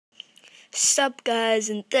Sup guys,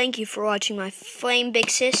 and thank you for watching my Flame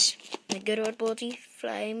Bixus, my good old bulgy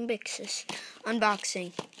Flame Bixus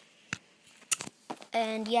unboxing.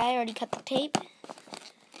 And yeah, I already cut the tape.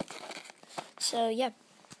 So yeah,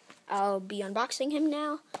 I'll be unboxing him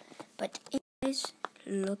now. But anyways,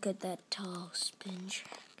 look at that tall spin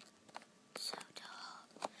track. So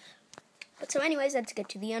tall. But so anyways, let's get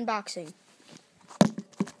to the unboxing.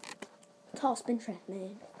 Tall spin track,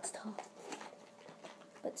 man. It's tall.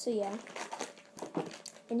 But so yeah.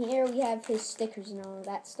 And here we have his stickers and all of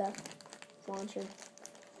that stuff. Launcher.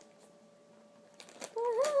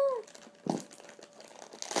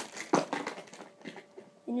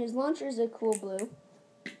 And his launcher is a cool blue.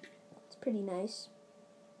 It's pretty nice.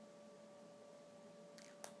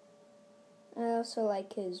 I also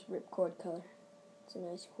like his ripcord color. It's a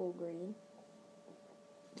nice cool green.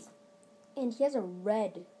 And he has a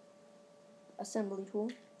red assembly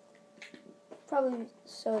tool. Probably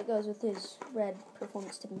so it goes with his red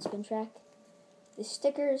performance tip and spin track. The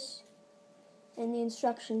stickers and the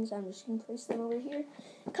instructions, I'm just going to place them over here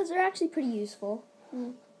because they're actually pretty useful.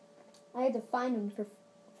 I had to find them for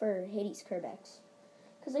Hxchhhhc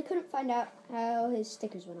because I couldn't find out how his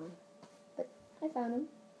stickers went on. But I found them,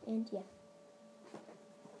 and yeah.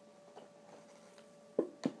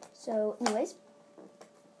 So anyways,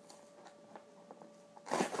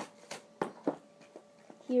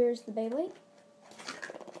 here's the Beyblade.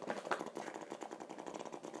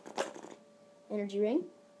 Energy ring,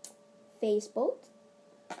 face bolt,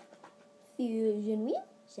 fusion wheel,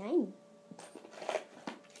 shiny.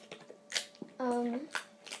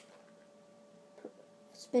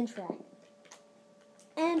 Spin track,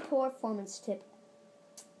 and performance tip.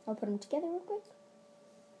 I'll put them together real quick.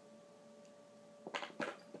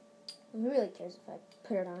 Who really cares if I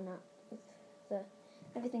put it on, not with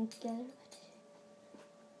everything together?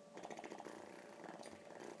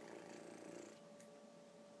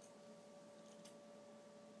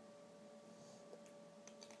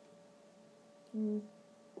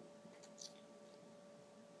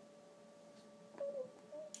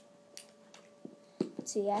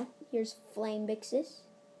 So yeah, here's Flame Bixus.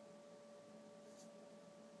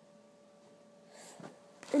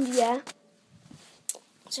 And yeah,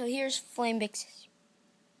 so here's Flame Bixus.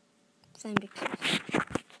 Flame Bixus.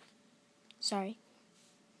 Sorry.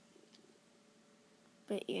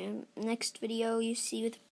 But yeah, next video you see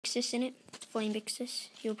with Bixus in it, Flame Bixus,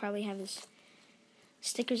 he'll probably have his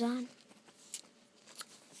stickers on.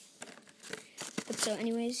 But so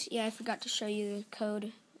anyways, yeah, I forgot to show you the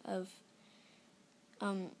code of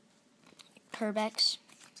Hxchhhhc.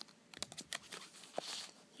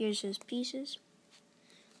 Here's his pieces.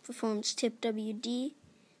 Performance tip WD,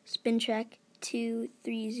 spin track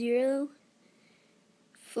 230,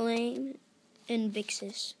 Flame, and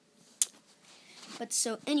Bixus. But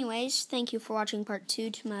so anyways, thank you for watching part 2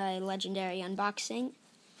 to my legendary unboxing.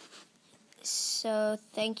 So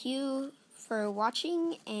thank you for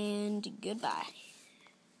watching, and goodbye.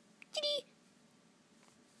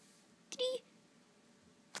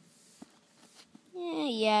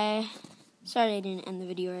 Yeah. Sorry I didn't end the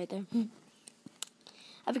video right there.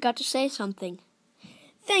 I forgot to say something.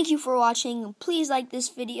 Thank you for watching. Please like this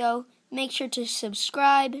video. Make sure to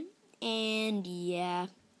subscribe. And yeah,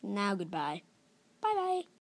 now goodbye.